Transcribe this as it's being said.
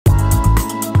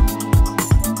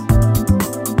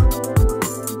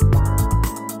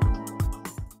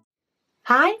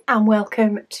Hi and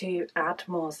welcome to Add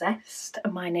More Zest.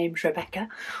 My name's Rebecca,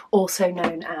 also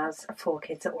known as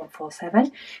 4Kids at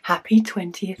 147. Happy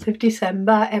 20th of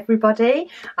December, everybody.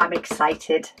 I'm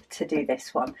excited to do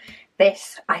this one.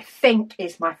 This, I think,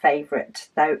 is my favourite,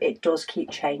 though it does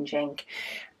keep changing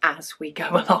as we go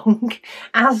along.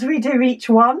 As we do each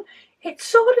one, it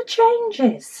sort of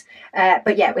changes.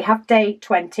 But yeah, we have day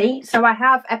 20. So I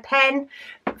have a pen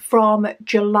from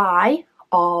July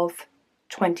of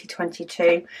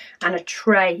 2022 and a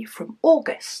tray from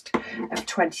August of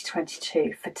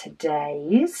 2022 for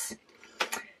today's,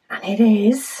 and it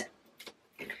is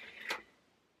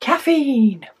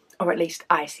caffeine, or at least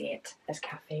I see it as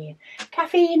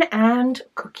caffeine and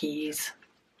cookies.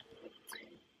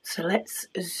 So let's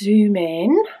zoom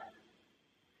in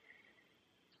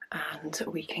and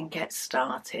we can get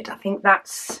started. I think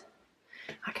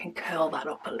I can curl that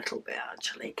up a little bit,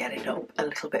 actually, get it up a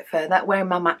little bit further. Wearing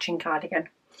my matching cardigan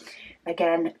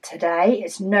again today.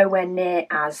 It's nowhere near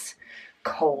as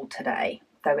cold today,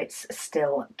 though it's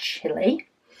still chilly.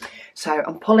 So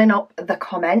I'm pulling up the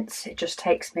comments. It just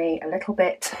takes me a little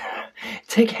bit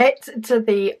to get to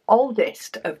the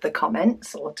oldest of the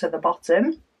comments, or to the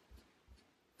bottom.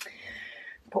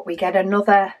 But we get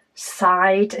another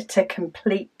side to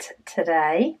complete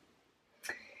today.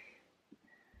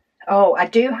 Oh, I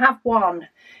do have one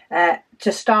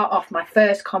to start off. My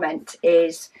first comment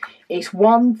is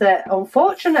one that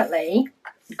unfortunately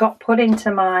got put into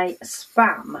my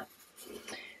spam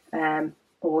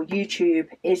or YouTube.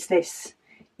 Is this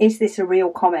a real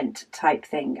comment type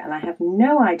thing? And I have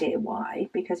no idea why,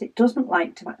 because it doesn't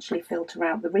like to actually filter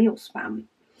out the real spam.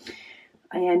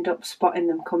 I end up spotting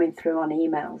them coming through on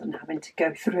emails and having to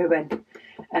go through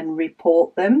and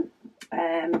report them.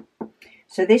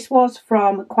 So this was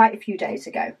from quite a few days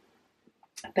ago,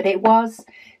 but it was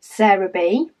Sarah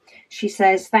B. She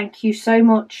says, thank you so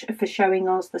much for showing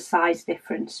us the size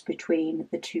difference between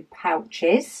the two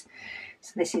pouches.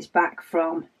 So this is back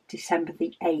from December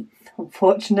the 8th,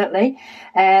 unfortunately.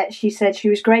 She said she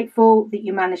was grateful that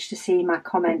you managed to see my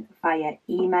comment via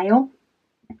email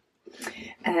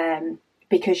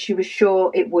because she was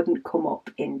sure it wouldn't come up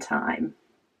in time.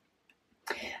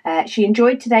 She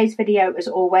enjoyed today's video as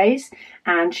always,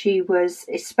 and she was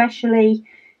especially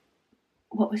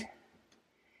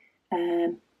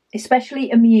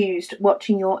amused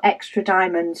watching your extra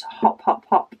diamonds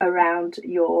hop around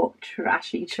your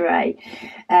trashy tray.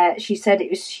 She said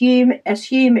assume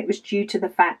it was due to the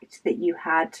fact that you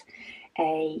had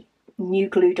a new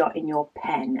glue dot in your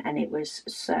pen and it was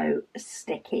so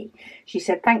sticky. She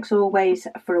said thanks always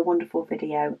for a wonderful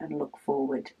video and look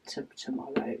forward to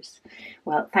tomorrow's.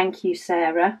 Well, thank you,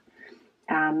 Sarah,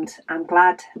 and I'm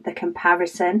glad the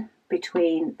comparison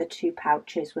between the two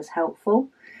pouches was helpful.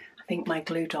 I think my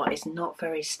glue dot is not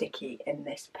very sticky in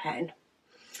this pen.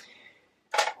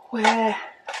 Why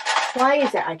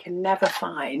is it I can never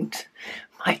find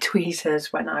my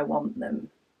tweezers when I want them?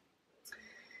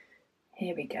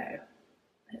 Here we go.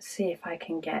 Let's see if I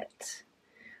can get...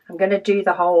 I'm going to do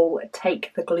the whole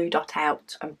take the glue dot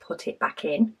out and put it back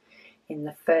in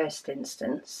the first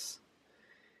instance,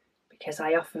 because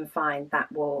I often find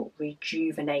that will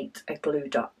rejuvenate a glue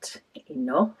dot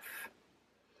enough.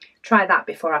 Try that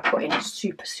before I put in a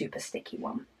super sticky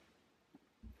one.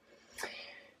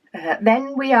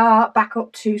 Then we are back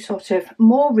up to sort of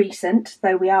more recent,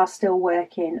 though we are still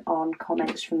working on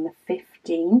comments from the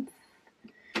 15th.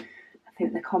 I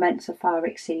think the comments are far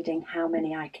exceeding how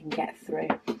many I can get through.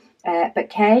 But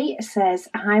Kay says,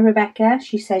 hi Rebecca.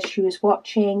 She says she was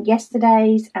watching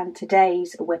yesterday's and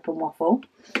today's Whip and Waffle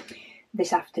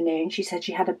this afternoon. She said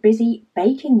she had a busy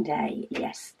baking day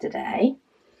yesterday.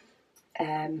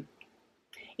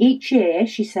 Each year,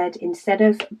 she said, instead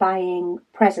of buying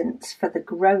presents for the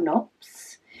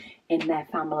grown-ups in their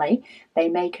family, they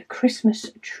make a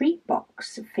Christmas treat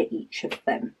box for each of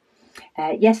them.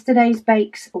 Yesterday's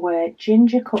bakes were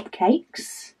ginger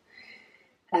cupcakes,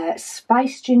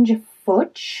 spiced ginger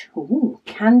fudge,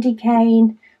 candy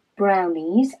cane,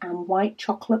 brownies and white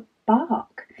chocolate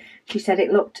bark. She said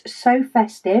it looked so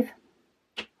festive,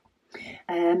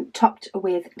 topped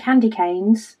with candy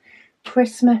canes,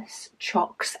 Christmas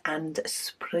chocks and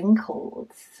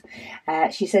sprinkles.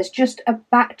 She says just a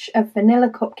batch of vanilla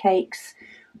cupcakes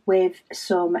with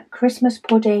some Christmas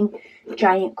pudding,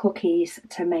 giant cookies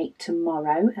to make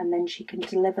tomorrow, and then she can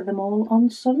deliver them all on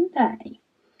Sunday.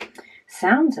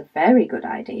 Sounds a very good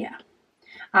idea.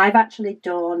 I've actually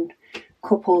done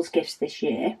couples gifts this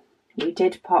year. We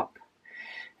did pop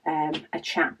a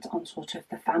chat on sort of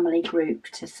the family group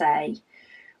to say,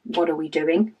 what are we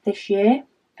doing this year?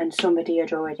 And somebody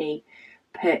had already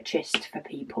purchased for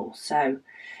people. So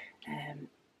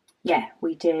yeah,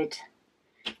 we did.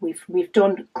 We've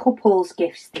done couples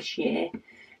gifts this year,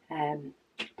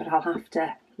 but I'll have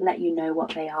to let you know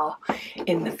what they are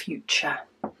in the future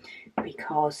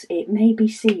because it may be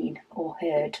seen or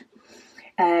heard.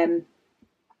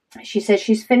 She says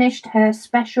she's finished her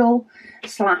special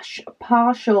 /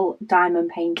 partial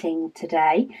diamond painting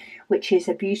today, which is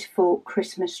a beautiful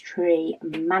Christmas tree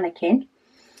mannequin.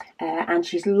 And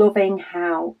she's loving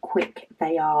how quick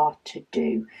they are to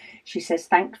do. She says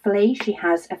thankfully she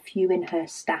has a few in her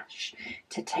stash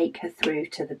to take her through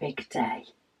to the big day.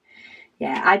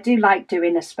 Yeah, I do like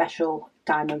doing a special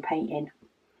diamond painting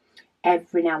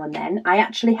every now and then. I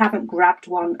actually haven't grabbed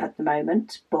one at the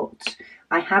moment, but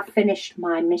I have finished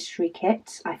my mystery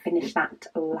kit. I finished that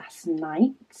last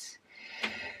night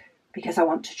because I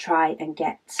want to try and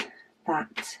get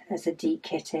that as a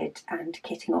de-kitted and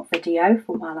kitting up video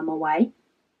for while I'm away.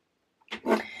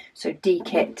 So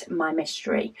de-kit my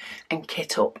mystery and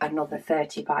kit up another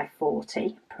 30 by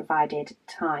 40 provided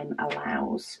time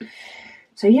allows.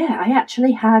 So yeah, I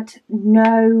actually I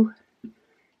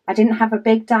didn't have a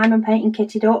big diamond painting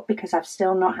kitted up because I've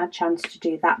still not had a chance to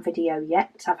do that video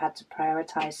yet. I've had to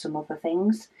prioritise some other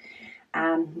things,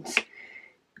 and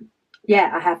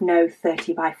yeah, I have no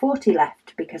 30 by 40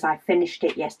 left because I finished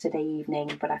it yesterday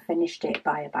evening, but I finished it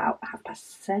by about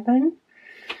 7:30.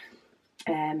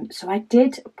 So I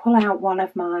did pull out one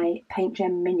of my Paint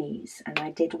Gem minis and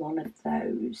I did one of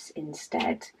those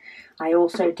instead. I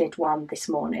also did one this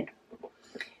morning.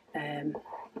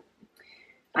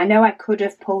 I know I could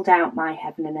have pulled out my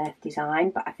Heaven and Earth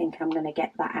design, but I think I'm going to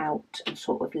get that out and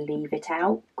sort of leave it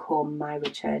out come my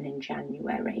return in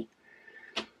January.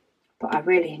 But I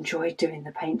really enjoyed doing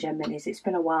the Paint Gem minis. It's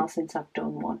been a while since I've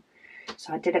done one.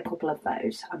 So I did a couple of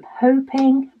those. I'm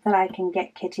hoping that I can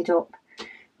get kitted up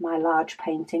my large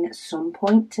painting at some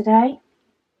point today.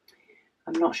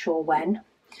 I'm not sure when,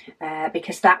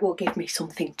 because that will give me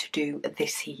something to do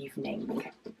this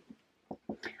evening.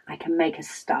 I can make a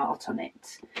start on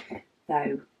it,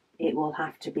 though it will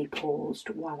have to be paused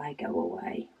while I go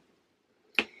away.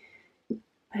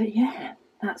 But yeah,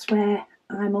 that's where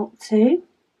I'm up to.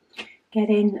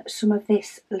 Getting some of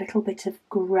this little bit of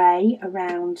grey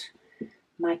around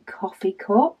my coffee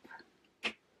cup.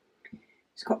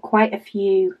 It's got quite a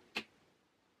few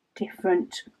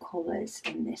different colours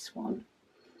in this one,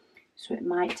 so it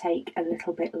might take a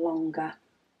little bit longer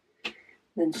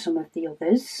than some of the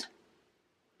others.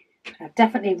 I've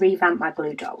definitely revamped my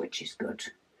glue dot, which is good.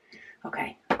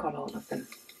 Okay, I've got all of them.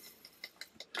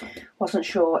 Wasn't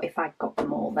sure if I'd got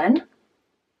them all then.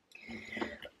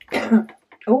 Oh,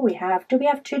 do we have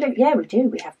two? Yeah, we do.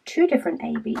 We have two different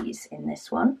ABs in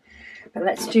this one. But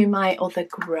let's do my other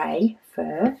grey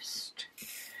first.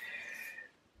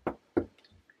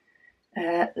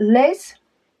 Liz,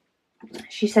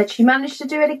 she said she managed to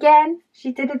do it again.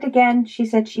 She did it again. She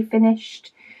said she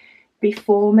finished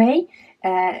before me.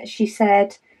 She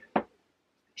said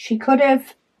she could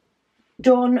have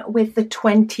done with the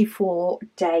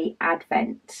 24-day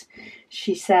Advent.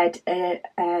 She said,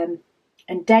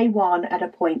 and day one at a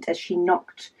point as she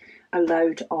knocked a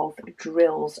load of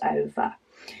drills over.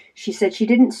 She said she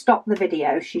didn't stop the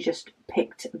video, she just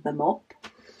picked them up.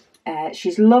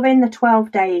 She's loving the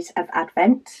 12 days of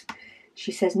Advent.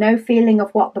 She says no feeling of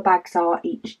what the bags are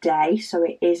each day, so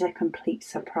it is a complete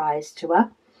surprise to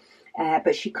her.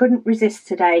 But she couldn't resist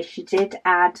today. She did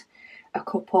add a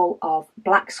couple of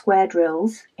black square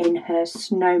drills in her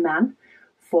snowman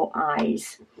for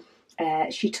eyes.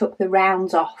 She took the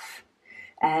rounds off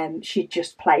she'd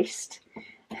just placed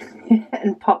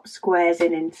and popped squares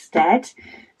in instead.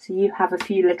 So you have a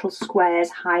few little squares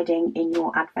hiding in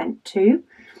your Advent too.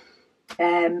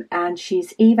 And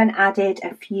she's even added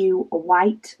a few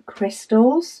white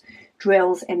crystals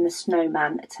drills in the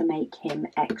snowman to make him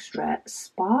extra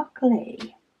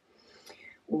sparkly.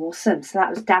 Awesome. So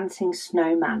that was Dancing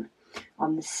Snowman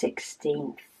on the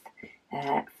 16th.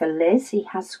 For Liz, he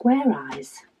has square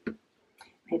eyes.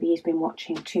 Maybe he's been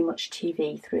watching too much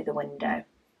TV through the window.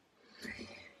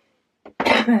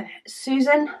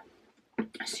 Suzanne,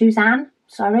 she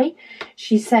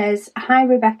says, hi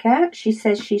Rebecca. She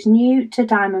says she's new to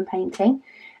diamond painting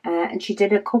and she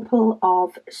did a couple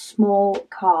of small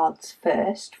cards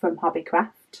first from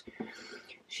Hobbycraft.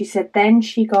 She said then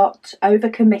she got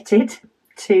overcommitted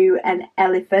to an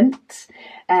elephant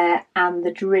and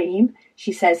the dream.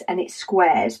 She says, and it's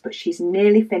squares, but she's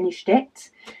nearly finished it.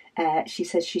 She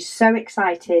says she's so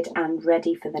excited and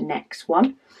ready for the next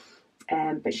one.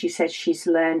 But she says she's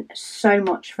learned so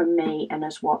much from me and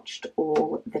has watched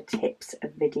all the tips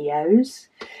videos.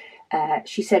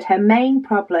 She said her main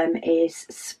problem is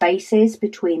spaces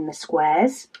between the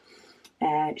squares.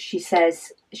 She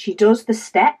says she does the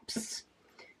steps,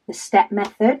 the step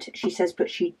method, she says, but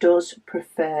she does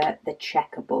prefer the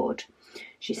checkerboard.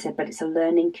 She said, but it's a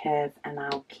learning curve and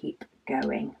I'll keep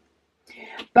going.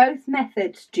 Both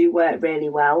methods do work really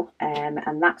well,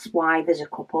 and that's why there's a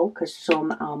couple, because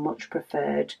some are much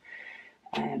preferred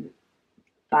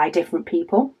by different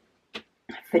people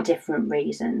for different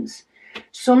reasons.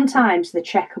 Sometimes the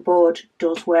checkerboard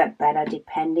does work better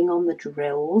depending on the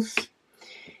drills.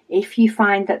 If you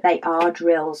find that they are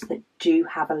drills that do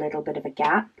have a little bit of a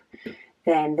gap,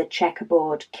 then the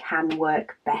checkerboard can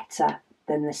work better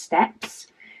than the steps.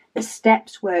 The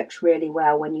steps works really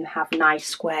well when you have nice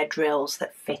square drills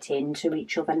that fit into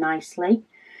each other nicely,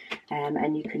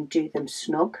 and you can do them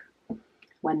snug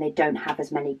when they don't have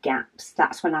as many gaps.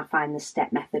 That's when I find the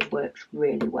step method works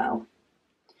really well.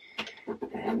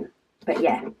 But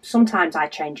yeah, sometimes I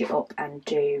change it up and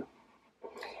do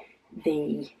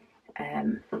the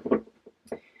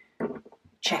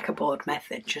checkerboard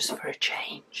method just for a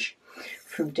change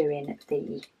from doing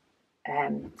the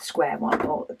square one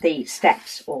or the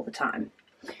steps all the time.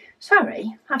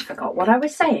 Sorry, I forgot what I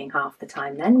was saying half the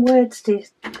time then. Words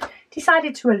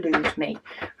decided to elude me.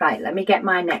 Right, let me get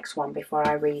my next one before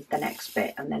I read the next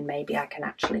bit, and then maybe I can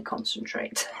actually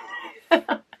concentrate.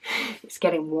 It's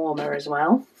getting warmer as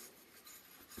well.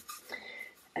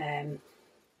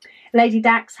 Lady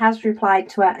Dax has replied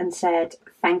to her and said,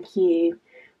 thank you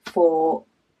for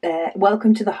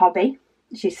welcome to the hobby,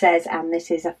 she says, and this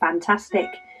is a fantastic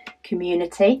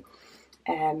community.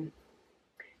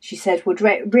 She says, would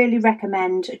really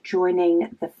recommend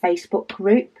joining the Facebook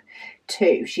group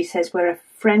too. She says, we're a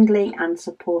friendly and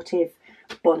supportive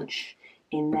bunch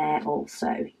in there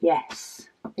also. Yes,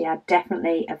 they are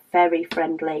definitely a very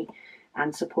friendly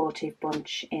and supportive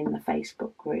bunch in the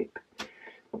Facebook group.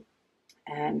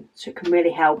 So it can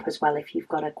really help as well if you've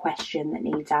got a question that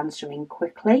needs answering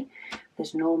quickly.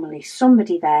 There's normally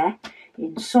somebody there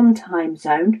in some time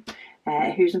zone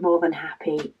who's more than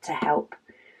happy to help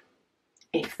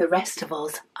if the rest of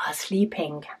us are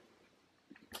sleeping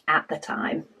at the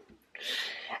time.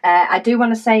 I do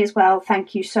want to say as well,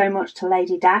 thank you so much to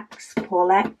Lady Dax,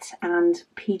 Paulette and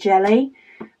P. Jelly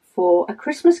for a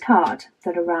Christmas card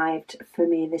that arrived for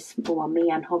me me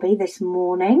and hubby this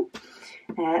morning.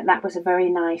 That was a very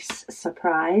nice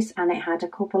surprise, and it had a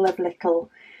couple of little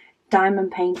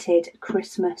diamond painted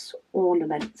Christmas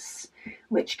ornaments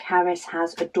which Caris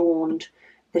has adorned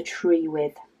the tree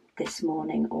with this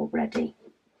morning already,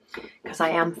 because I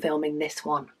am filming this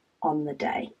one on the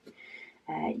day.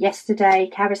 Yesterday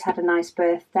Caris had a nice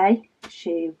birthday.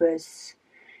 She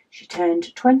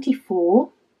turned 24.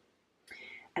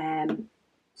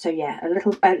 So yeah,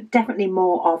 definitely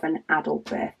more of an adult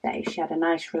birthday. She had a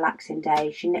nice relaxing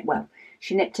day. She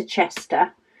nipped to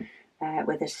Chester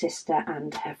with her sister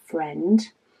and her friend,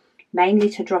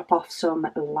 mainly to drop off some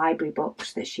library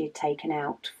books that she had taken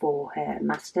out for her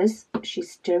masters that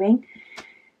she's doing.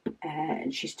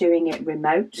 And she's doing it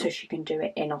remote, so she can do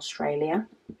it in Australia.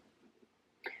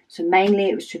 So mainly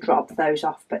it was to drop those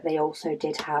off, but they also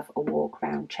did have a walk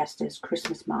around Chester's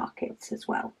Christmas markets as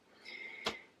well.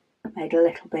 Made a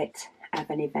little bit of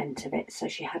an event of it. So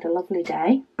she had a lovely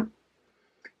day,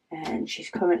 and she's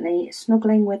currently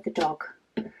snuggling with the dog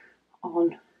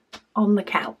on the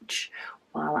couch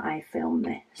while I film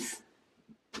this.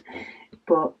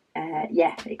 But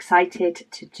yeah, excited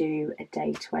to do a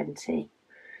day 20.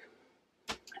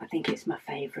 I think it's my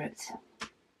favourite.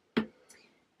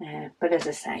 But as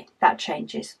I say, that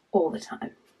changes all the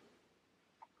time.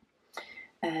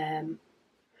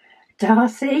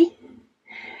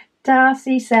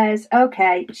 Darcy says,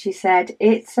 okay, she said,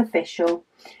 it's official.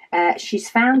 She's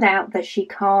found out that she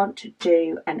can't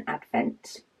do an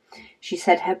Advent. She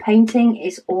said her painting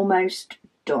is almost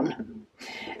done.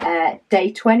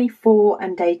 Day 24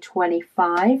 and day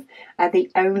 25 are the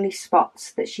only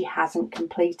spots that she hasn't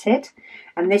completed.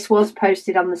 And this was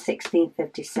posted on the 16th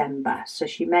of December, so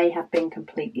she may have been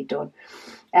completely done.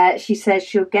 She says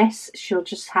she'll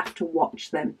just have to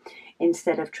watch them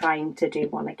instead of trying to do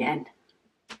one again.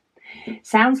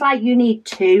 Sounds like you need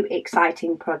two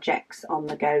exciting projects on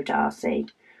the go, Darcy.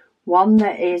 One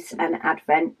that is an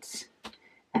Advent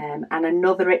and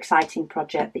another exciting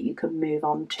project that you can move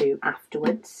on to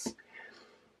afterwards.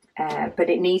 But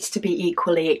it needs to be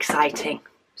equally exciting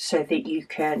so that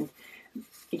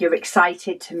you're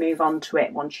excited to move on to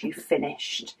it once you've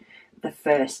finished the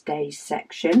first day's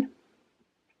section.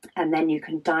 And then you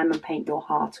can diamond paint your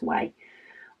heart away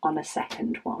on a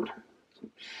second one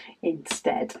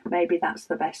instead. Maybe that's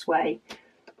the best way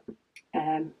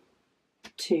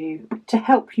to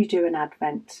help you do an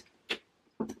Advent.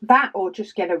 That, or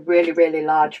just get a really, really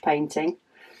large painting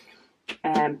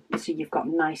So you've got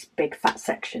nice big fat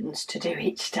sections to do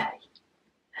each day.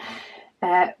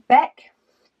 Beck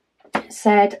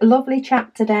said, lovely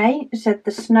chat today. She said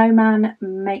the snowman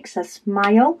makes her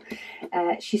smile.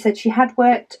 She said she had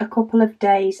worked a couple of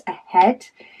days ahead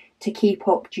to keep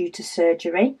up due to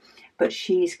surgery, but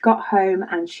she's got home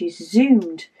and she's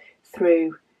zoomed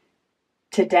through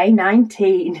to day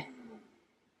 19.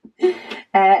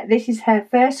 This is her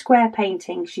first square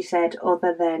painting, she said,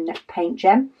 other than Paint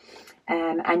Gem.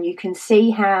 And you can see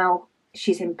how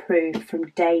she's improved from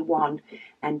day 1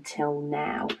 until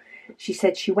now. She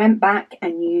said she went back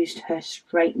and used her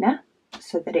straightener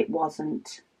so that it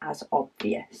wasn't as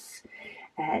obvious.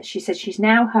 She said she's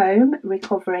now home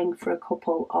recovering for a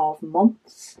couple of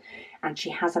months, and she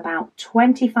has about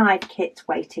 25 kits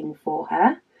waiting for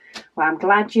her. Well, I'm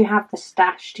glad you have the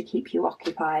stash to keep you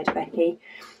occupied, Becky.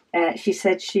 She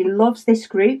said she loves this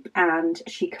group and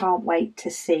she can't wait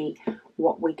to see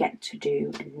what we get to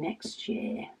do next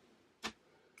year.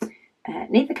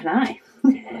 Neither can I.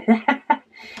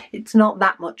 It's not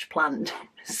that much planned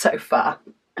so far.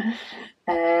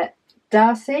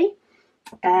 Darcy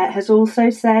has also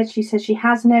said, she says she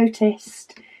has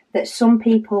noticed that some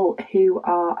people who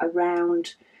are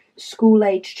around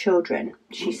school-age children,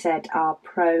 she said, are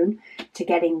prone to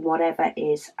getting whatever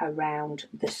is around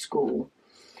the school.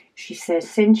 She says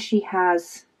since she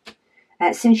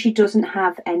doesn't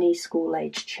have any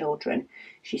school-age children,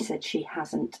 she said she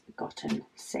hasn't gotten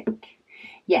sick.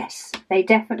 Yes, they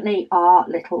definitely are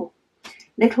little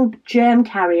germ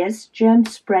carriers, germ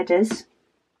spreaders,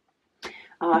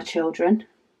 our children.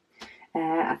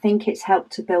 I think it's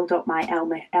helped to build up my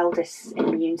eldest's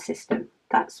immune system,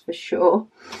 that's for sure.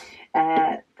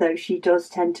 Though she does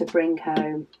tend to bring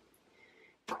home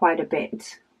quite a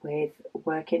bit with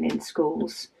working in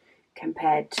schools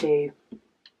compared to,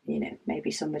 you know,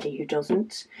 maybe somebody who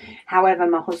doesn't. However,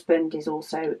 my husband is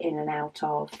also in and out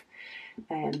of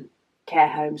care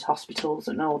homes, hospitals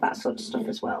and all that sort of stuff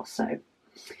as well. So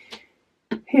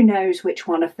who knows which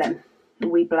one of them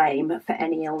we blame for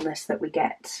any illness that we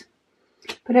get.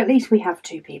 But at least we have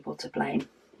 2 people to blame.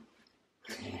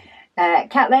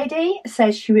 Cat Lady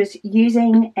says she was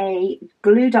using a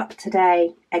glue dot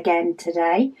today.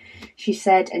 She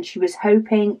said, and she was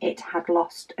hoping it had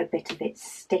lost a bit of its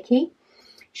sticky.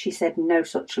 She said no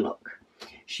such luck.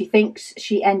 She thinks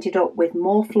she ended up with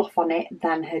more fluff on it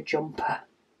than her jumper.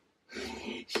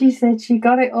 She said she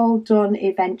got it all done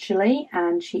eventually,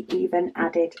 and she even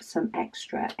added some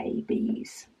extra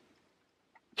ABs.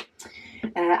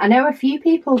 I know a few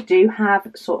people do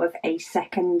have sort of a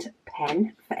second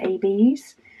pen for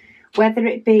ABs, whether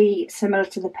it be similar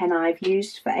to the pen I've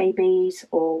used for ABs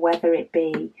or whether it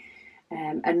be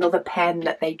another pen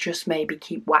that they just maybe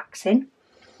keep waxing,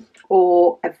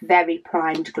 or a very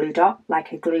primed glue dot,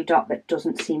 like a glue dot that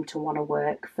doesn't seem to want to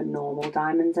work for normal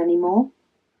diamonds anymore.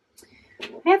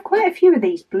 I have quite a few of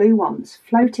these blue ones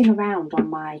floating around on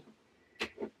my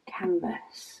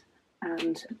canvas,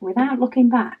 and without looking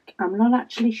back, I'm not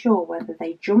actually sure whether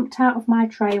they jumped out of my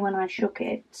tray when I shook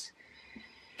it,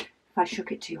 if I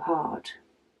shook it too hard,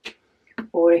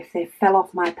 or if they fell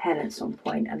off my pen at some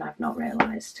point and I've not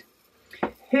realised.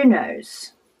 Who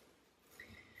knows?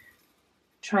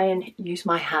 Try and use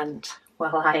my hand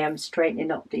while I am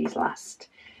straightening up these last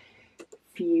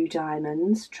few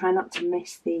diamonds. Try not to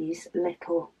miss these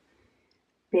little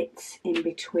bits in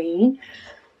between.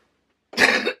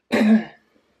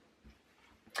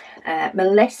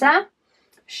 Melissa,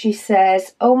 she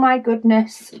says, oh my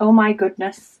goodness, oh my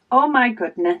goodness, oh my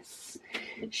goodness.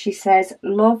 She says,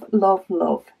 love, love,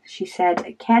 love. She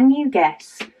said, can you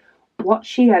guess what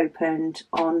she opened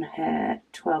on her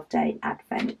 12-day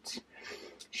Advent?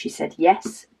 She said,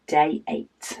 yes, day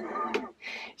 8.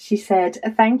 She said,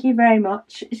 thank you very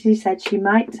much. She said she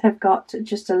might have got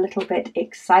just a little bit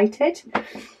excited.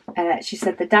 She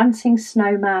said the dancing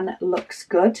snowman looks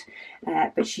good,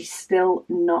 but she's still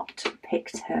not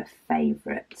picked her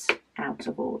favourite out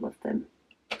of all of them.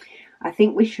 I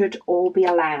think we should all be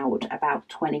allowed about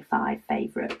 25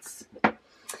 favourites.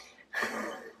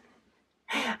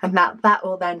 And that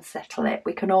will then settle it.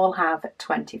 We can all have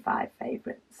 25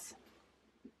 favourites.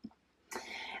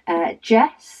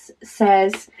 Jess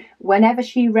says, whenever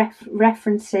she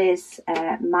references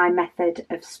my method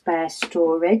of spare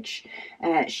storage,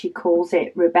 she calls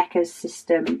it Rebecca's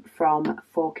system from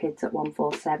 4Kids at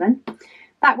 147.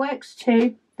 That works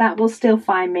too. That will still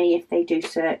find me if they do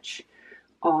search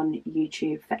on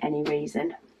YouTube for any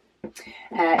reason.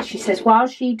 She says while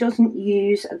she doesn't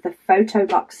use the photo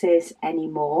boxes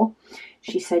anymore,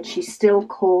 she said she still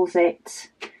calls it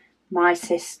my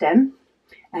system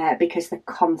because the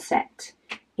concept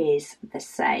is the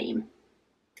same.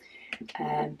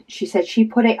 She said she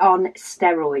put it on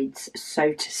steroids,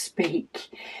 so to speak.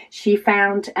 She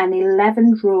found an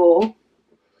 11-drawer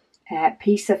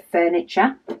piece of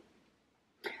furniture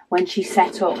when she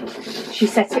set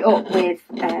it up with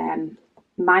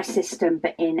my system,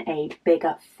 but in a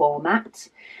bigger format.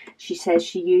 She says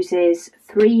she uses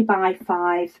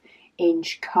 3x5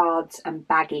 inch cards and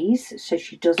baggies, so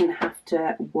she doesn't have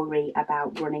to worry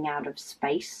about running out of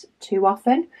space too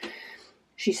often.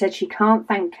 She said she can't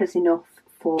thank us enough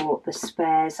for the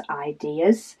spares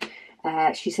ideas.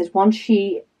 She says once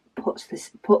she put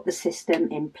the system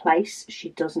in place, she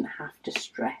doesn't have to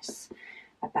stress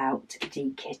about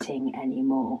de-kitting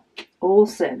anymore.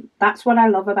 Awesome. That's what I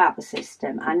love about the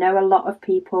system. I know a lot of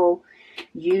people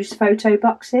use photo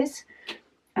boxes,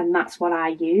 and that's what I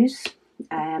use.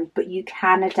 But you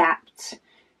can adapt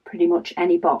pretty much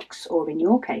any box, or in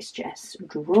your case, Jess,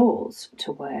 drawers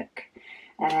to work.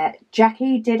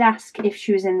 Jackie did ask if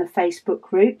she was in the Facebook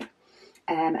group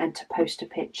and to post a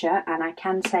picture, and I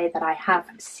can say that I have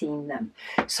seen them.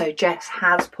 So Jess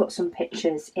has put some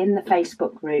pictures in the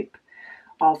Facebook group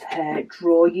of her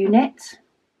drawer unit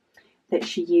that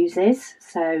she uses.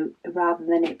 So rather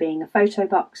than it being a photo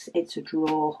box, it's a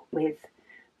drawer with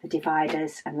the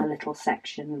dividers and the little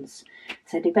sections.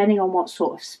 So depending on what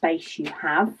sort of space you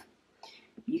have,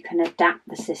 you can adapt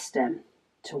the system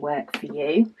to work for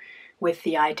you, with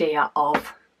the idea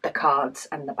of the cards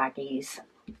and the baggies.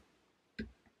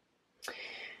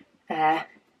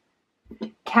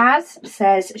 Kaz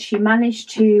says she managed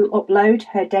to upload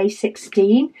her day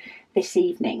 16 this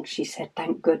evening. She said,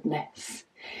 thank goodness.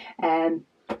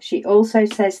 She also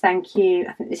says thank you.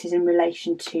 I think this is in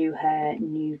relation to her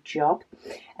new job.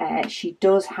 She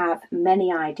does have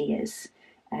many ideas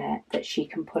that she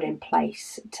can put in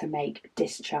place to make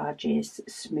discharges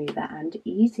smoother and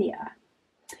easier.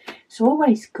 It's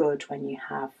always good when you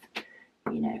have,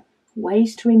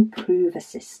 ways to improve a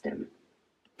system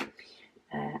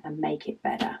and make it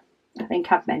better. I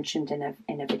think I've mentioned in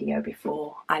a video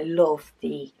before, I love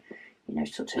the,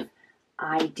 sort of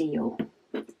ideal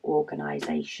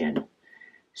organisation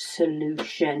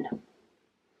solution.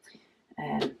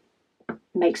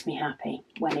 Makes me happy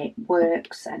when it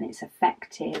works and it's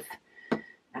effective,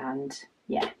 and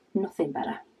yeah, nothing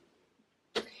better.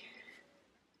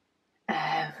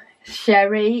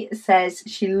 Sherry says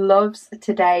she loves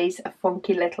today's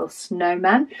funky little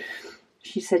snowman.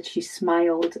 She said she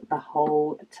smiled the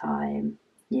whole time.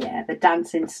 Yeah, the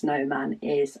dancing snowman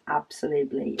is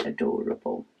absolutely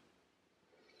adorable.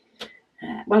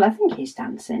 Well, I think he's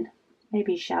dancing.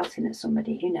 Maybe he's shouting at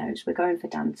somebody. Who knows? We're going for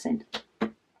dancing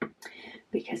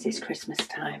because it's Christmas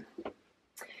time.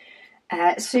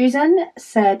 Susan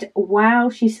said, wow,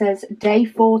 she says day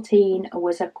 14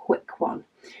 was a quick one.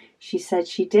 She said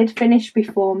she did finish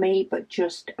before me, but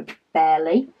just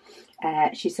barely.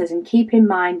 She says, and keep in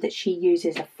mind that she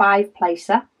uses a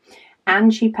 5-placer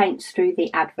and she paints through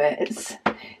the adverts.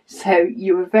 So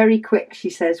you were very quick, she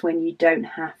says, when you don't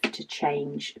have to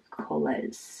change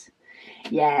colours.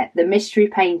 Yeah, the mystery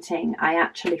painting, I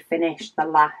actually finished the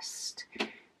last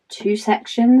 2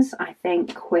 sections, I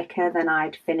think, quicker than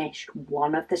I'd finished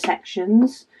one of the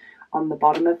sections on the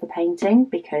bottom of the painting,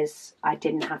 because I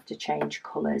didn't have to change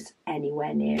colours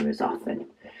anywhere near as often.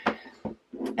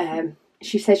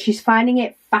 She says she's finding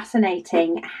it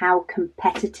fascinating how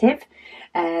competitive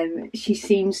she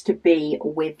seems to be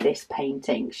with this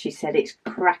painting. She said it's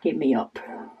cracking me up.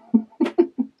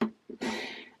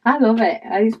 I love it.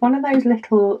 It's one of those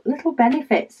little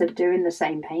benefits of doing the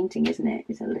same painting, isn't it?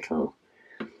 It's a little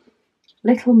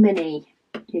mini,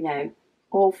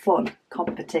 all fun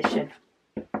competition.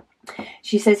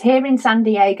 She says here in San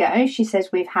Diego, she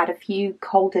says we've had a few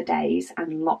colder days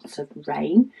and lots of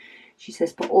rain. She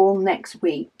says, but all next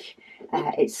week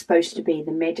it's supposed to be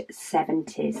the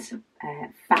mid-70s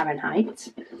Fahrenheit.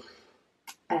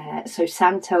 So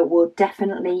Santa will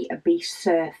definitely be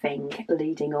surfing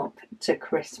leading up to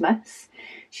Christmas.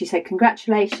 She said,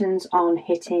 congratulations on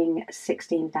hitting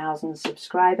 16,000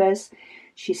 subscribers.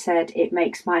 She said, it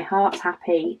makes my heart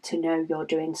happy to know you're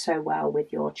doing so well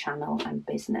with your channel and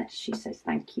business. She says,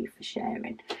 thank you for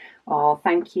sharing. Oh,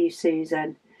 thank you,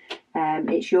 Susan.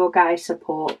 It's your guys'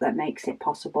 support that makes it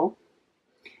possible.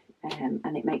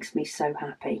 And it makes me so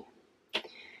happy.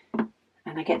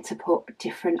 And I get to put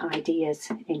different ideas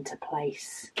into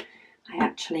place. I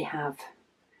actually have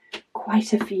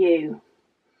quite a few.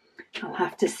 I'll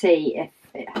have to see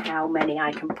how many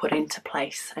I can put into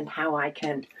place and how I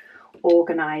can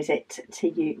organise it to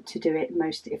do it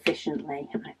most efficiently.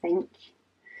 I think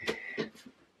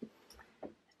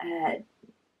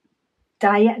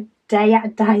Diana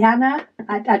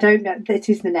I don't know, this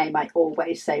is the name I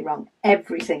always say wrong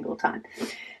every single time.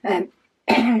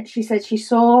 She said she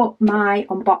saw my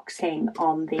unboxing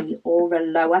on the Aura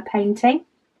Lower painting,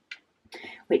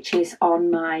 which is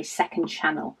on my second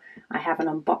channel. I have an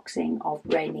unboxing of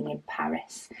Raining in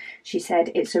Paris. She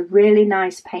said it's a really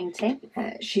nice painting.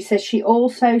 She says she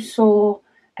also saw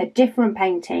a different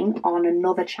painting on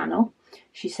another channel.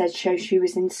 She said so she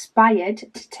was inspired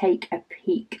to take a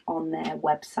peek on their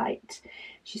website.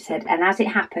 She said, and as it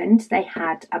happened, they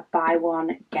had a buy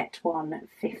one, get one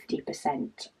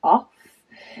 50% off.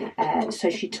 So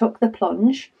she took the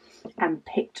plunge and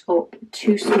picked up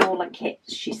 2 smaller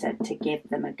kits, she said, to give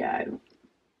them a go.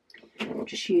 I'm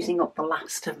just using up the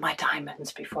last of my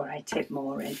diamonds before I tip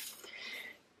more in.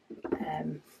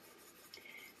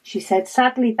 She said,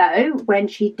 sadly though, when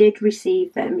she did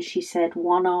receive them, she said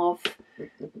one of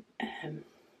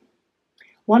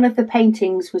the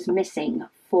paintings was missing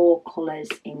 4 colours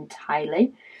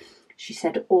entirely. She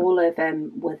said all of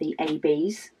them were the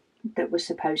ABs that were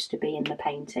supposed to be in the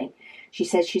painting. She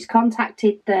says she's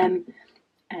contacted them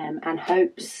and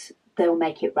hopes they'll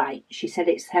make it right. She said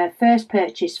it's her first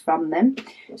purchase from them,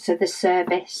 so the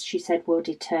service, she said, will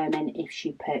determine if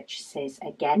she purchases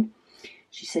again.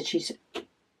 She said she's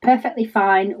perfectly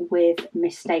fine with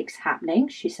mistakes happening.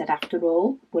 She said, after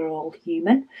all, we're all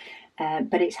human,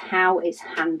 but it's how it's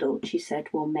handled, she said,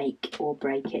 will make or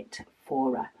break it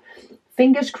for her.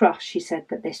 Fingers crossed, she said,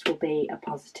 that this will be a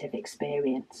positive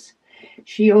experience.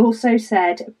 She also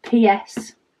said,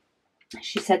 P.S.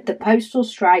 She said, the postal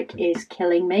strike is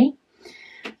killing me.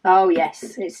 Oh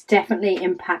yes, it's definitely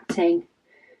impacting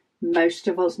most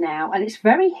of us now, and it's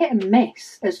very hit and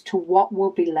miss as to what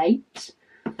will be late.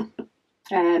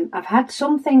 I've had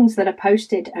some things that are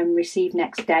posted and received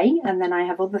next day, and then I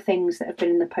have other things that have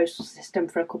been in the postal system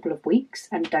for a couple of weeks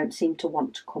and don't seem to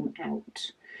want to come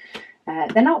out.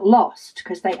 They're not lost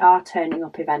because they are turning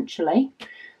up eventually,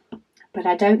 but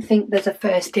I don't think there's a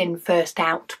first in, first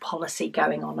out policy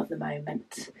going on at the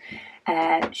moment.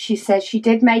 She says she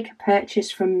did make a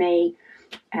purchase from me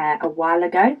a while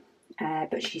ago,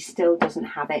 but she still doesn't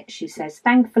have it. She says,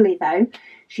 thankfully though,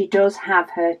 she does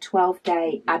have her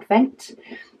 12-day Advent,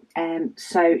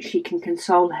 so she can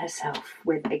console herself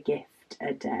with a gift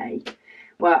a day.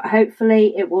 Well,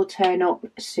 hopefully it will turn up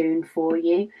soon for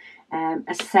you.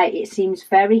 As I say, it seems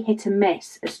very hit and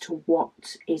miss as to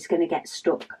what is going to get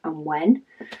stuck and when.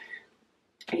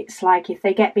 It's like if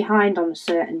they get behind on a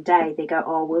certain day, they go,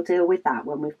 oh, we'll deal with that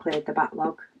when we've cleared the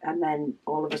backlog. And then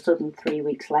all of a sudden, 3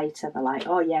 weeks later, they're like,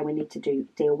 oh, yeah, we need to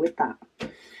deal with that.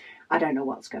 I don't know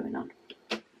what's going on.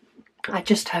 I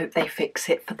just hope they fix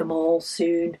it for them all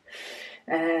soon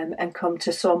and come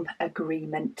to some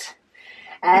agreement.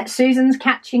 Susan's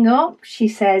catching up. She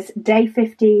says day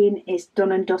 15 is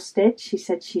done and dusted. She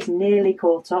said she's nearly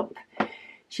caught up.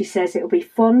 She says it'll be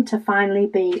fun to finally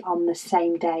be on the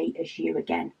same day as you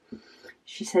again.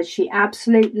 She says she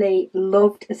absolutely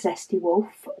loved Zesty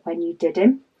Wolf when you did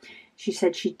him. She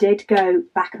said she did go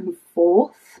back and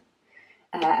forth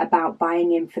about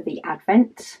buying him for the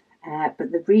Advent.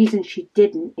 But the reason she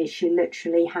didn't is she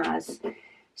literally has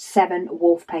 7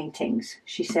 wolf paintings.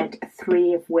 She said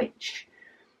 3 of which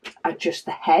are just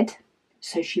the head.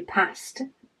 So she passed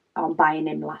on buying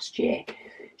him last year.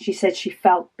 She said she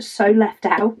felt so left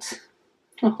out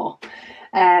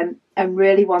and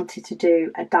really wanted to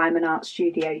do a Diamond Art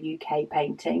Studio UK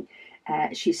painting.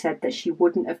 She said that she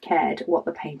wouldn't have cared what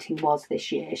the painting was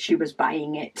this year. She was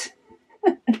buying it.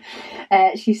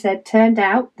 She said, turned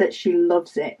out that she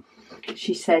loves it.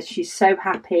 She says she's so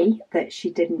happy that she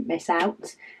didn't miss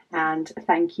out, and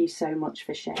thank you so much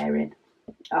for sharing.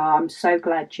 Oh, I'm so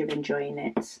glad you're enjoying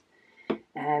it.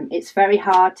 It's very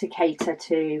hard to cater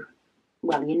to,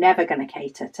 well, you're never going to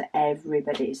cater to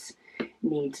everybody's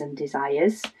needs and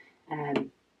desires,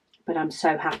 but I'm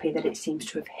so happy that it seems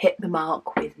to have hit the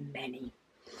mark with many.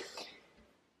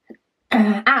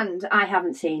 And I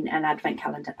haven't seen an advent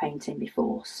calendar painting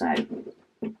before, so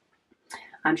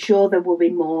I'm sure there will be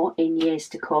more in years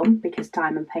to come because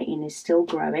diamond painting is still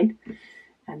growing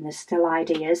and there's still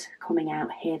ideas coming out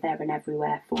here, there and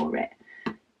everywhere for it.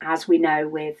 As we know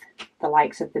with the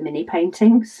likes of the mini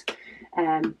paintings,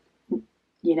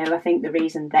 you know, I think the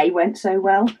reason they went so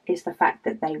well is the fact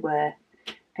that they were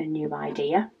a new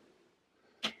idea.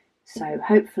 So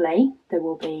hopefully there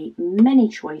will be many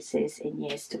choices in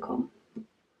years to come.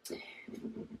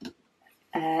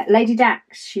 Lady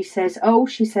Dax, she says,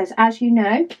 as you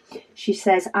know, she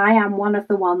says, I am one of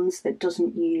the ones that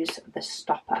doesn't use the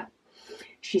stopper.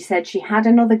 She said she had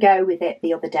another go with it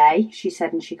the other day. She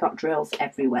said, and she got drills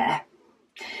everywhere.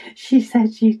 She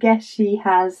said she guessed she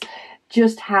has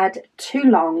just had too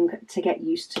long to get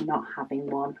used to not having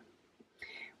one.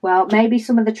 Well, maybe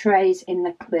some of the trays in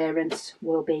the clearance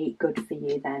will be good for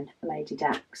you then, Lady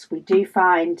Dax. We do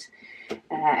find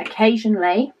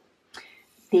occasionally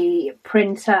the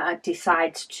printer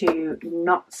decides to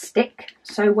not stick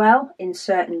so well in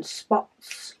certain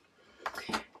spots,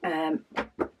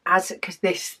 because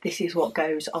this is what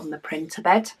goes on the printer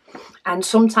bed, and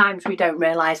sometimes we don't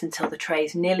realise until the tray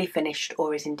is nearly finished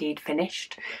or is indeed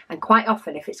finished, and quite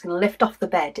often if it's going to lift off the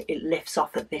bed, it lifts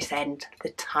off at this end,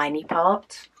 the tiny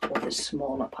part or the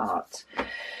smaller part.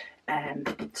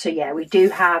 So yeah, we do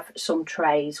have some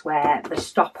trays where the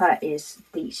stopper is,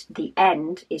 the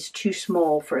end is too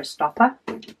small for a stopper.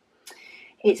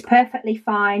 It's perfectly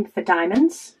fine for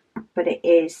diamonds, but it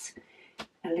is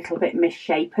a little bit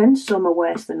misshapen. Some are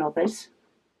worse than others.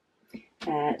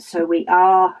 So we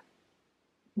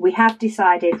have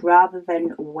decided, rather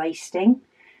than wasting,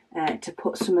 to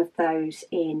put some of those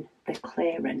in the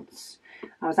clearance.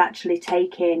 I was actually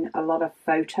taking a lot of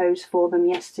photos for them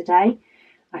yesterday.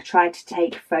 I tried to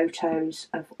take photos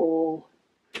of all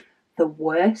the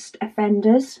worst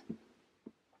offenders,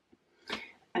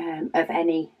 of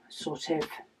any sort of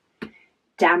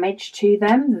damage to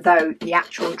them, though the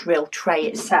actual drill tray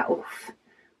itself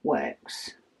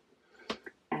works.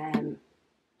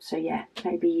 So yeah,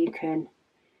 maybe you can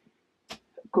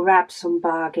grab some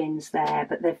bargains there,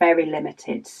 but they're very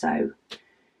limited, so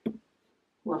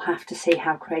we'll have to see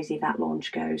how crazy that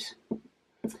launch goes.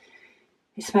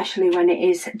 Especially when it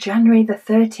is January the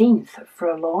 13th for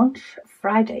a launch,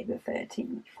 Friday the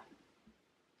 13th.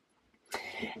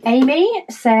 Amy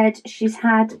said she's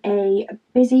had a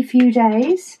busy few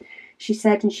days. She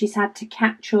said, and she's had to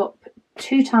catch up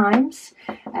 2 times.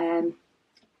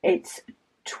 It's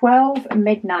 12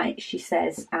 midnight, she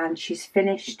says, and she's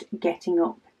finished getting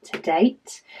up to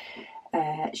date.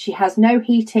 She has no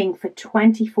heating for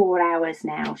 24 hours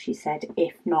now, she said,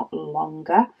 if not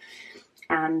longer.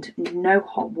 And no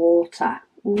hot water.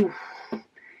 Ooh,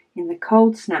 in the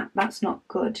cold snap, that's not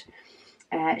good.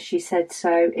 She said,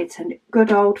 so it's a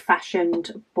good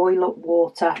old-fashioned boil up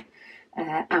water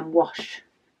and wash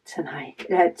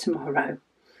tomorrow.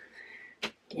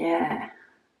 Yeah.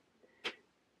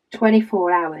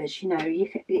 24 hours, you know,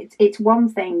 it's one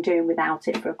thing doing without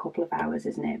it for a couple of hours,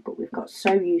 isn't it? But we've got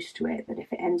so used to it that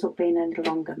if it ends up being any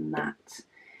longer than that,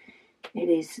 it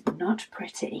is not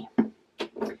pretty.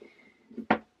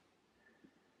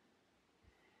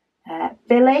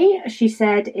 Billy, she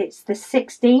said it's the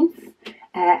 16th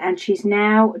and she's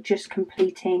now just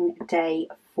completing day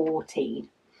 14.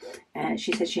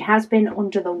 She says she has been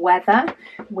under the weather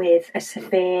with a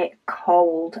severe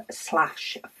cold/flu.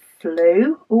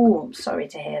 Oh, I'm sorry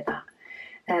to hear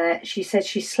that. She says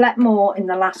she slept more in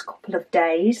the last couple of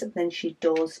days than she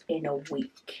does in a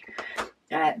week,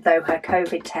 though her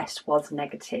COVID test was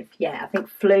negative. Yeah, I think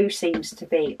flu seems to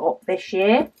be up this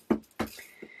year.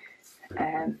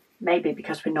 Maybe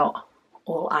because we're not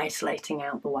all isolating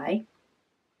out the way.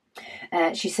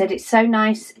 She said it's so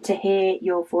nice to hear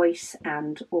your voice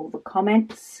and all the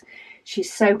comments.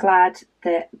 She's so glad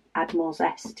that Admiral's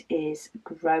Est is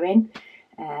growing.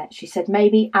 She said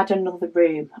maybe add another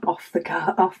room off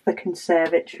the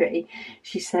conservatory.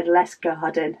 She said less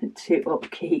garden to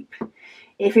upkeep.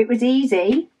 If it was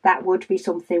easy, that would be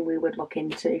something we would look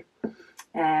into.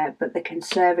 But the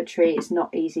conservatory is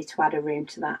not easy to add a room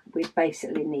to that. We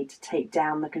basically need to take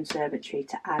down the conservatory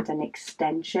to add an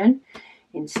extension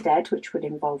instead, which would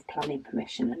involve planning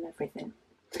permission and everything.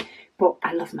 But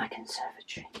I love my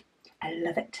conservatory. I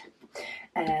love it.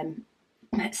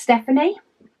 Stephanie,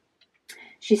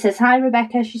 she says, hi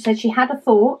Rebecca. She said she had a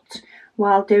thought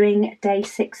while doing day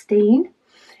 16.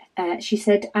 She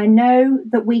said, I know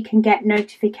that we can get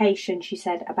notification, she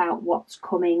said, about what's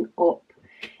coming up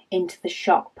into the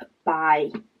shop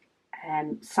by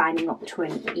signing up to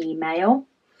an email.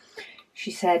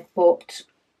 She said, but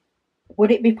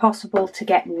would it be possible to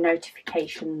get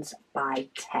notifications by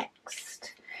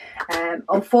text?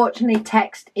 Unfortunately,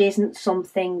 text isn't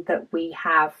something that we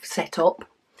have set up.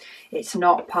 It's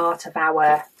not part of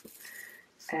our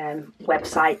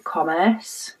website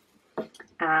commerce.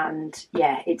 And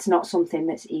yeah, it's not something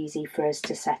that's easy for us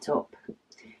to set up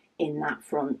in that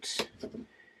front.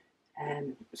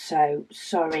 So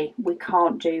sorry, we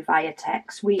can't do via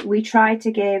text. We try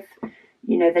to give,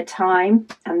 you know, the time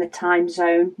and the time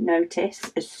zone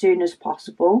notice as soon as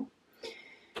possible,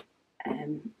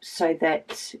 so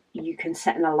that you can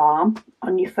set an alarm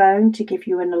on your phone to give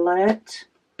you an alert.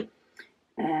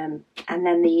 And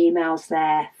then the email's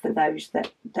there for those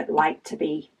that like to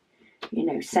be, you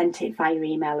know, sent it via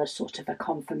email as sort of a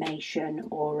confirmation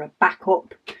or a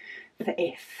backup for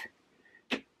if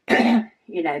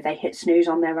you know, they hit snooze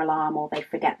on their alarm or they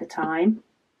forget the time.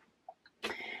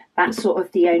 That's sort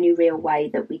of the only real way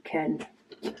that we can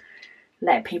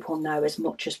let people know as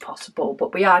much as possible.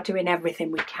 But we are doing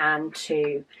everything we can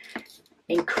to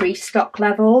increase stock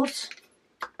levels,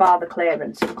 bar the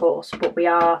clearance, of course, but we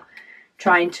are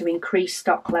trying to increase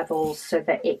stock levels so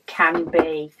that it can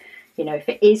be, you know, if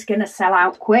it is going to sell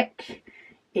out quick,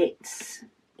 it's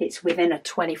within a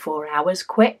 24 hours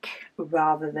quick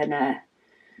rather than a,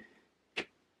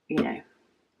 you know,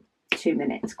 2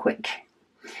 minutes quick.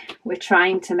 We're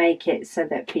trying to make it so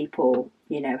that people,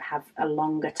 you know, have a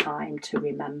longer time to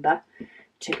remember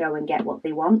to go and get what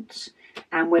they want.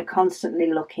 And we're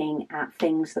constantly looking at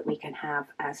things that we can have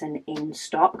as an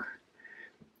in-stock,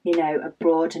 you know,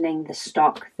 broadening the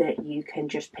stock that you can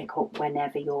just pick up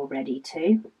whenever you're ready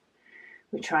to.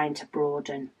 We're trying to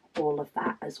broaden all of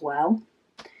that as well,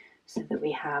 so that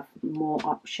we have more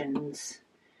options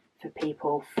for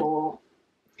people for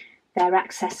their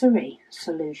accessory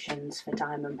solutions for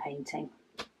diamond painting.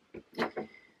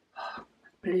 Oh,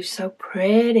 blue's so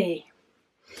pretty.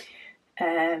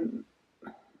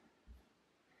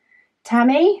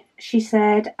 Tammy, she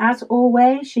said, as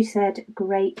always, she said,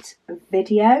 great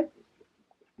video.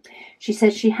 She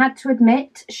said she had to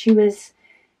admit she was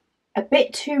a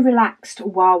bit too relaxed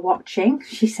while watching,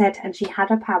 she said, and she had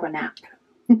a power nap.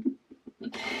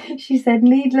 She said,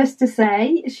 needless to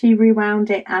say, she rewound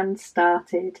it and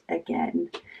started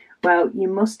again. Well, you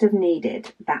must have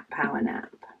needed that power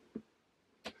nap.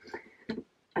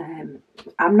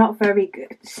 I'm not very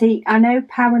good. See, I know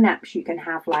power naps you can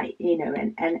have, like, you know,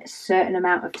 and a certain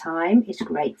amount of time is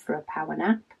great for a power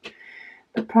nap.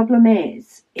 The problem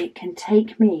is it can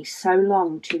take me so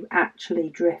long to actually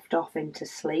drift off into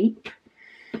sleep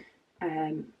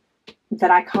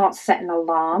that I can't set an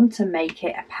alarm to make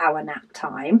it a power nap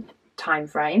time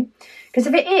frame. Because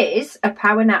if it is, a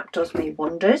power nap does me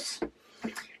wonders.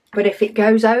 But if it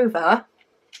goes over,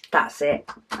 that's it.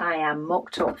 I am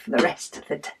mucked up for the rest of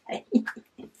the day.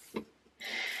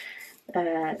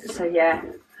 So yeah,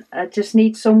 I just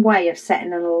need some way of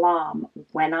setting an alarm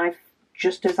when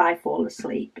just as I fall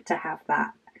asleep to have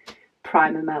that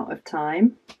prime amount of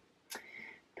time.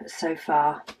 But so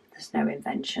far, there's no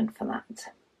invention for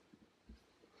that.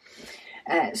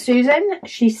 Susan,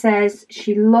 she says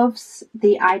she loves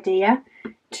the idea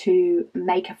to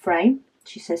make a frame.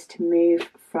 She says to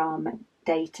move from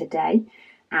day to day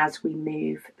as we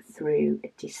move through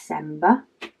December.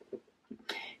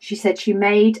 She said she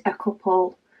made a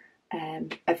couple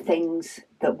of things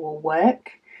that will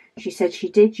work. She said she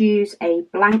did use a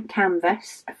blank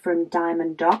canvas from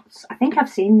Diamond Dots. I think I've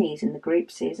seen these in the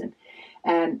group, Susan.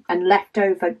 And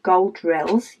leftover gold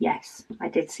drills. Yes, I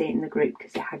did see it in the group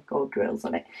because it had gold drills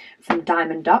on it. From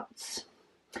Diamond Dots.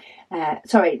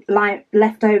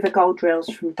 Leftover gold drills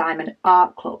from Diamond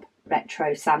Art Club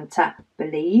Retro Santa,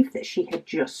 believe, that she had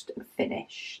just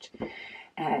finished.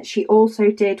 She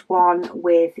also did one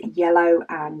with yellow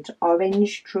and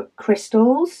orange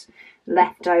crystals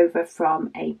left over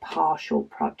from a partial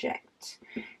project.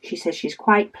 She says she's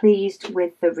quite pleased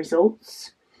with the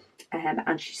results.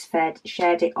 And she's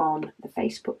shared it on the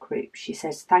Facebook group. She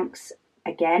says, thanks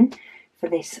again for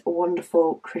this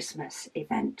wonderful Christmas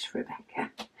event,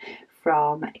 Rebecca,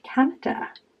 from Canada.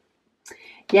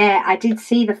 Yeah, I did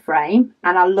see the frame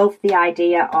and I love the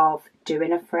idea of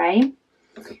doing a frame,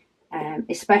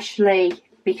 especially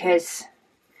because,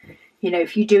 you know,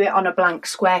 if you do it on a blank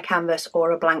square canvas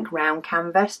or a blank round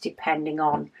canvas, depending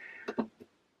on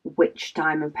which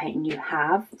diamond painting you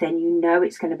have, then you know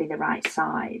it's going to be the right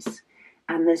size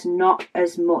and there's not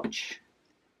as much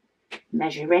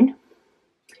measuring.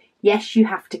 Yes, you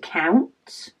have to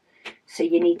count, so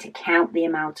you need to count the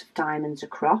amount of diamonds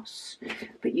across,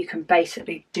 but you can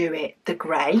basically do it the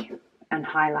grey and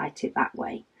highlight it that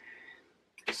way.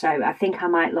 So I think I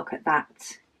might look at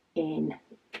that in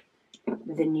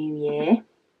the new year,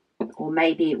 or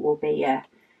maybe it will be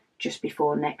just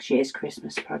before next year's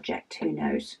Christmas project, who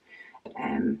knows.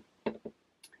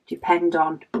 Depend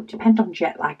on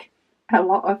jet lag. A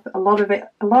lot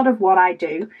of what I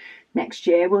do next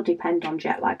year will depend on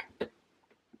jet lag.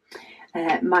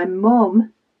 My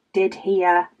mum did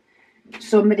hear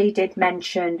somebody did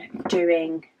mention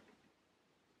doing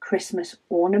Christmas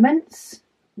ornaments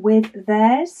with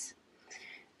theirs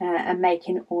and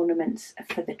making ornaments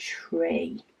for the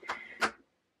tree.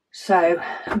 So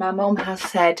my mum has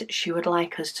said she would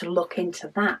like us to look into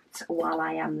that while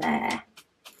I am there.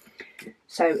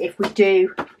 So if we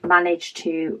do manage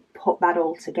to put that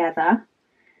all together,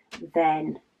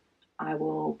 then I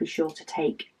will be sure to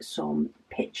take some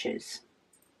pictures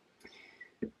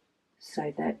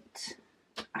so that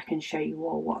I can show you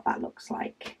all what that looks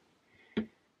like.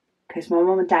 because my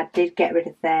mum and dad did get rid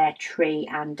of their tree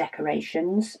and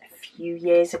decorations a few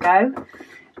years ago.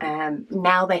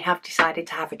 Now they have decided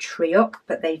to have a tree up,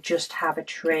 but they just have a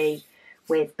tree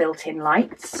with built-in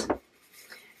lights.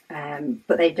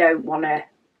 But they don't want to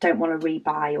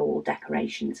rebuy all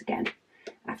decorations again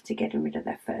after getting rid of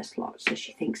their first lot. So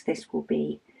she thinks this will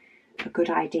be a good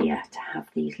idea to have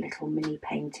these little mini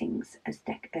paintings as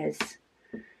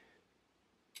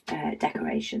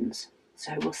decorations.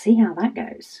 So we'll see how that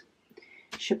goes.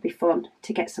 Should be fun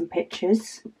to get some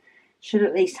pictures. Should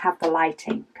at least have the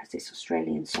lighting because it's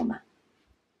Australian summer.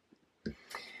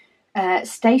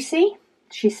 Stacey,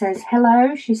 she says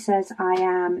hello. She says I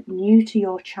am new to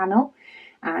your channel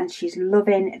and she's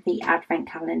loving the advent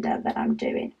calendar that I'm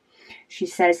doing. She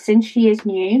says since she is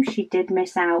new, she did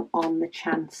miss out on the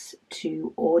chance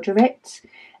to order it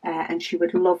and she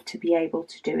would love to be able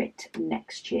to do it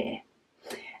next year.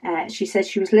 She says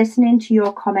she was listening to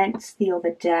your comments the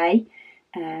other day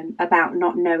about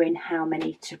not knowing how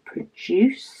many to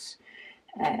produce.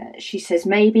 She says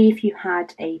maybe if you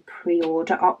had a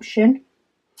pre-order option,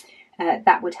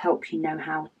 that would help you know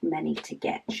how many to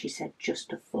get. She said,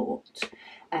 just a thought.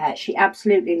 She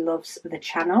absolutely loves the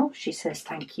channel. She says,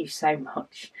 thank you so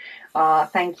much. Oh,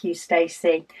 thank you,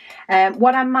 Stacey.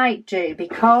 What I might do,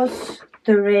 because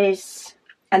there is,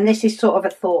 and this is sort of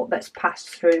a thought that's passed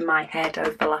through my head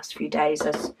over the last few days,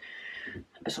 as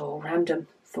all random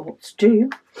thoughts do.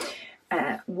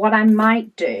 What I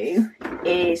might do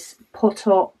is put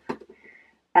up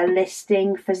a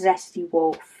listing for Zesty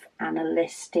Wolf and a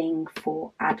listing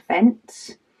for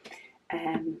Advent,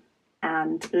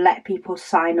 and let people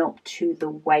sign up to the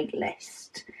wait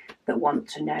list that want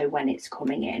to know when it's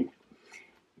coming in,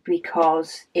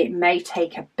 because it may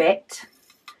take a bit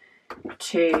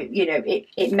to, you know,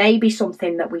 it may be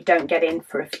something that we don't get in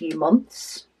for a few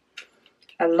months.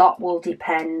 A lot will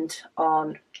depend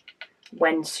on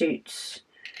when suits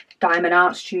Diamond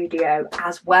Art Studio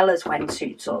as well as when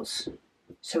suits us.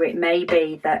 So it may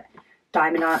be that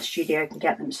Diamond Art Studio can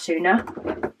get them sooner,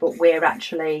 but we're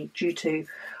actually, due to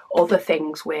other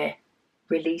things we're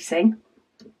releasing,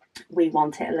 we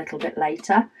want it a little bit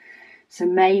later. So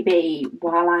maybe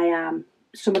while I am,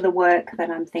 some of the work that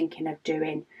I'm thinking of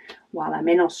doing while I'm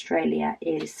in Australia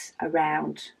is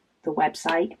around the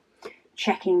website,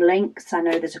 checking links. I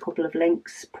know there's a couple of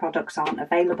links, products aren't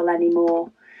available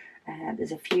anymore.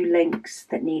 There's a few links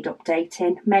that need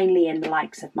updating, mainly in the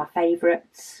likes of my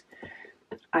favourites.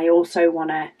 I also want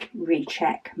to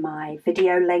recheck my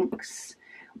video links.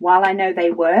 While I know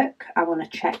they work, I want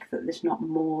to check that there's not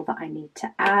more that I need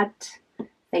to add,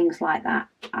 things like that.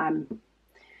 I'm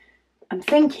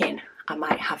thinking I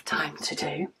might have time to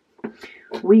do.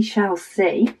 We shall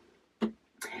see.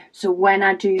 So when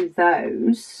I do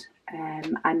those,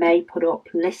 I may put up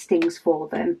listings for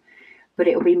them, but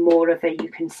it'll be more of a, you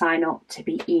can sign up to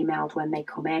be emailed when they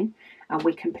come in, and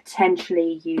we can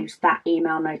potentially use that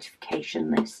email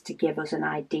notification list to give us an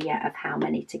idea of how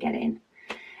many to get in.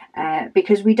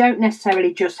 Because we don't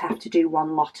necessarily just have to do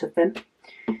one lot of them.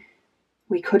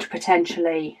 We could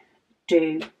potentially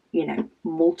do, you know,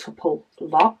 multiple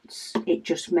lots. It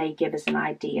just may give us an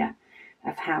idea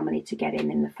of how many to get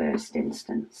in the first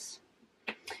instance.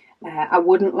 I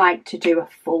wouldn't like to do a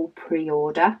full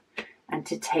pre-order and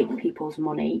to take people's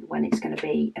money when it's going to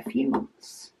be a few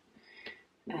months.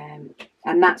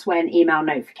 And that's when email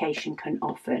notification can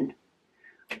often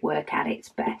work at its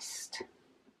best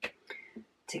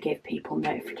to give people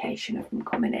notification of them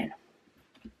coming in.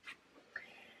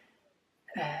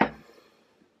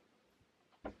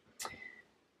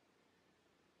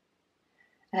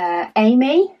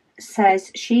 Amy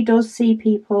says she does see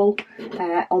people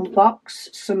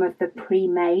unbox some of the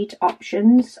pre-made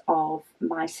options of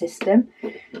my system.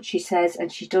 She says,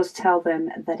 and she does tell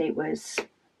them that it was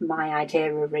my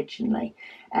idea originally.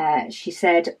 She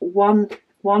said one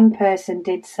person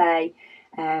did say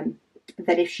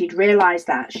that if she'd realised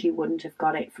that, she wouldn't have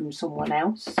got it from someone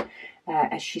else,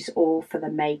 as she's all for the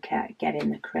maker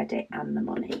getting the credit and the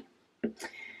money.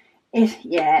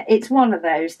 It's one of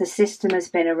those. The system has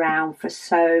been around for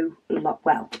so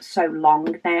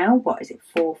long now. What is it,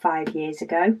 4 or 5 years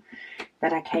ago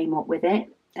that I came up with it.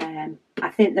 I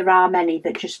think there are many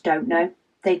that just don't know.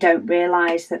 They don't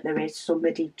realise that there is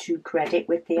somebody to credit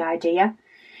with the idea.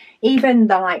 Even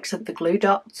the likes of the glue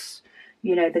dots,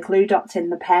 you know, the glue dots in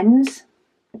the pens.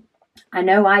 I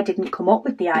know I didn't come up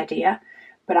with the idea,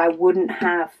 but I wouldn't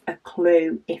have a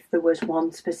clue if there was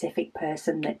one specific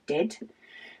person that did.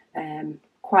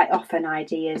 Quite often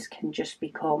ideas can just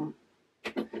become,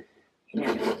 you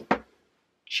know,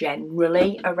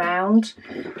 generally around.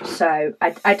 So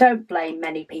I don't blame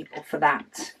many people for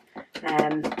that.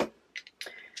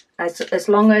 as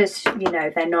long as, you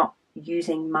know, they're not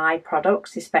using my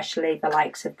products, especially the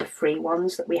likes of the free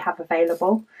ones that we have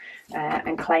available,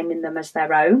 and claiming them as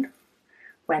their own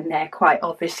when they're quite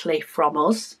obviously from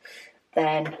us,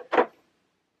 then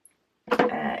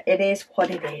it is what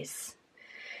it is.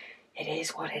 It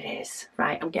is what it is.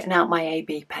 Right, I'm getting out my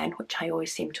AB pen, which I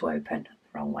always seem to open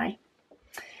the wrong way.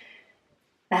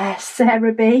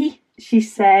 Sarah B, she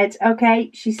said, okay,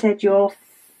 she said your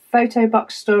photo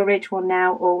box storage will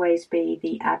now always be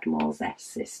the Admiral's S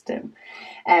system.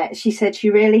 She said she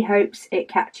really hopes it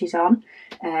catches on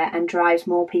and drives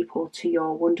more people to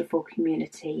your wonderful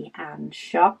community and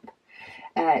shop.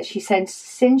 She said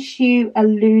since you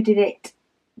alluded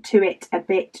to it a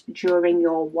bit during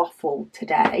your waffle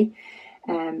today,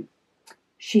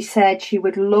 she said she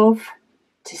would love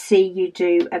to see you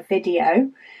do a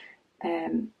video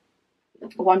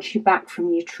once you're back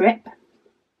from your trip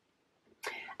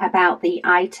about the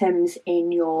items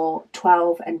in your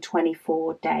 12 and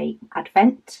 24 day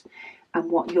advent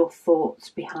and what your thoughts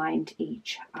behind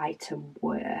each item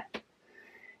were.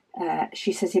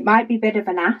 She says it might be a bit of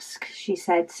an ask, she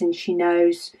said, since she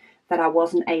knows that I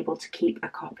wasn't able to keep a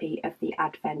copy of the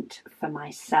advent for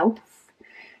myself,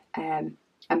 and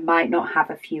might not have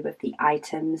a few of the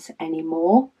items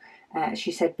anymore.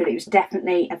 She said, but it was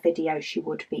definitely a video she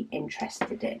would be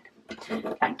interested in.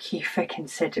 Thank you for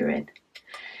considering.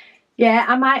 Yeah,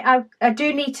 I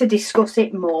do need to discuss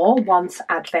it more once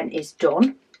Advent is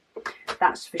done.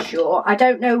 That's for sure. I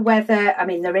don't know whether, I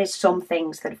mean, there is some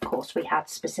things that, of course, we had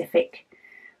specific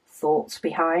thoughts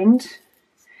behind.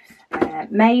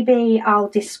 Maybe I'll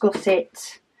discuss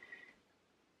it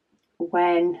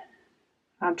when,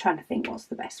 I'm trying to think what's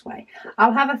the best way.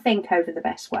 I'll have a think over the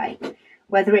best way.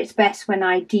 Whether it's best when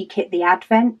I dekit the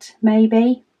Advent,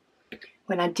 maybe.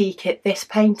 When I dekit this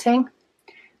painting,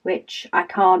 which I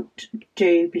can't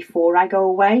do before I go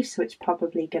away. So it's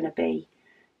probably going to be,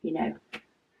 you know,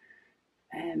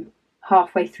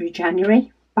 halfway through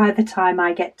January by the time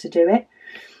I get to do it.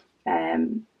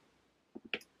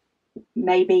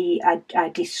 Maybe I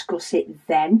discuss it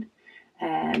then,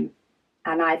 and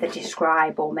either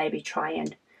describe or maybe try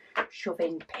and shove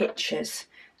in pictures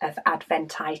of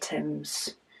Advent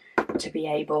items to be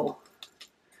able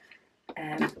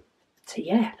to,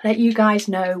 yeah, let you guys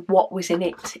know what was in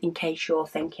it in case you're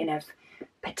thinking of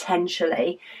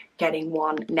potentially getting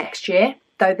one next year.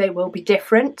 Though they will be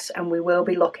different, and we will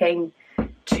be looking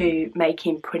to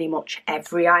making pretty much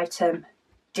every item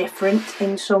different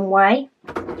in some way.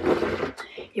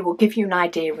 It will give you an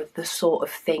idea of the sort of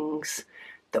things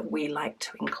that we like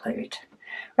to include.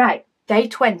 Right, day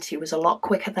 20 was a lot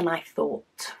quicker than I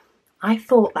thought. I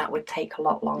thought that would take a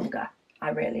lot longer. I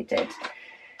really did.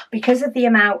 Because of the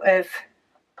amount of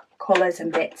colours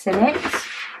and bits in it,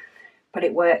 but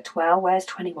it worked well. Where's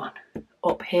 21?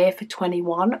 Up here for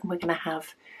 21, we're going to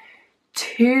have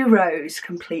 2 rows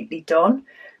completely done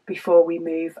before we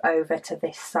move over to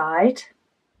this side.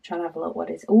 I'm trying to have a look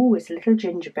what it is. Oh, it's a little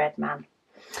gingerbread man.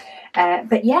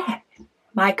 But yeah,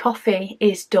 my coffee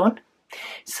is done.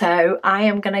 So I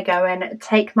am going to go and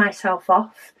take myself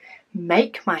off,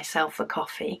 make myself a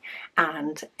coffee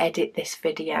and edit this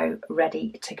video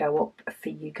ready to go up for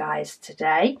you guys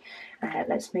today.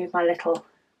 Let's move my little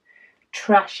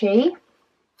trashy.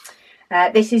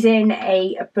 This is in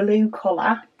a blue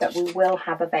colour that we will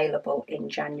have available in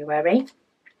January.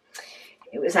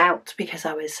 It was out because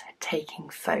I was taking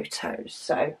photos,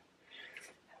 so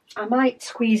I might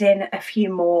squeeze in a few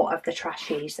more of the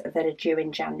trashies that are due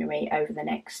in January over the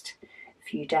next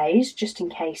few days, just in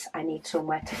case I need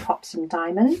somewhere to pop some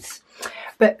diamonds.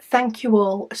 But thank you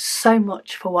all so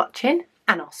much for watching,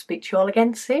 and I'll speak to you all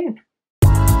again soon.